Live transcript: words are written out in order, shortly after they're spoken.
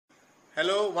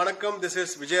Hello, Vanakkam. This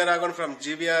is Vijayaraghavan from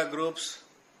GVR Groups,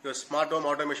 your smart home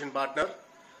automation partner.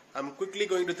 I'm quickly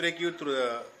going to take you through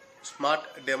the smart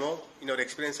demo in our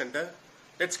experience center.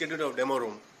 Let's get into our demo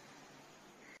room.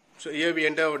 So here we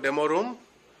enter our demo room.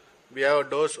 We have our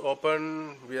doors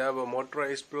open, we have a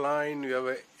motorized blind, we have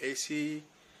a AC,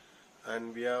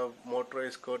 and we have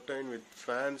motorized curtain with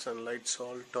fans and lights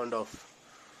all turned off,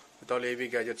 with all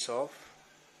AV gadgets off.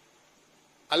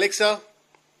 Alexa,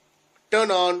 turn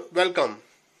on welcome.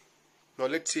 Now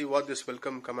let's see what this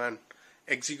welcome command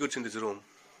executes in this room.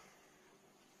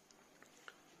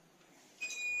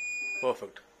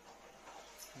 Perfect.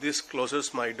 This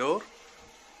closes my door,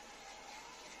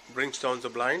 brings down the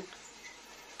blind,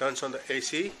 turns on the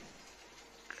AC,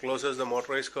 closes the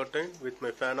motorized curtain with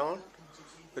my fan on,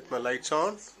 with my lights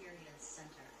on,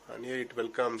 and here it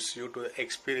welcomes you to the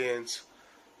experience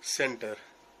center.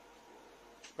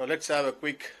 Now let's have a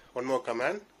quick one more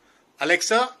command.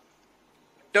 Alexa,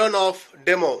 turn off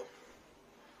demo.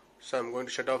 So I'm going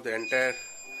to shut off the entire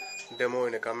demo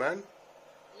in a command.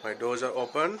 My doors are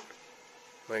open,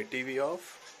 my TV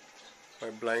off, my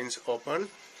blinds open,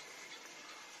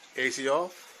 AC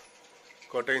off,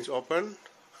 curtains open,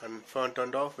 and fan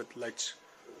turned off with lights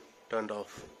turned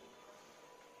off.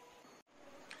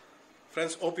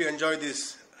 Friends, hope you enjoy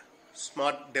this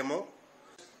smart demo.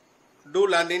 Do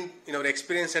land in our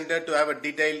experience center to have a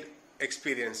detailed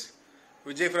experience.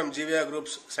 Vijay from GVR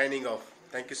Groups signing off.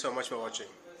 Thank you so much for watching.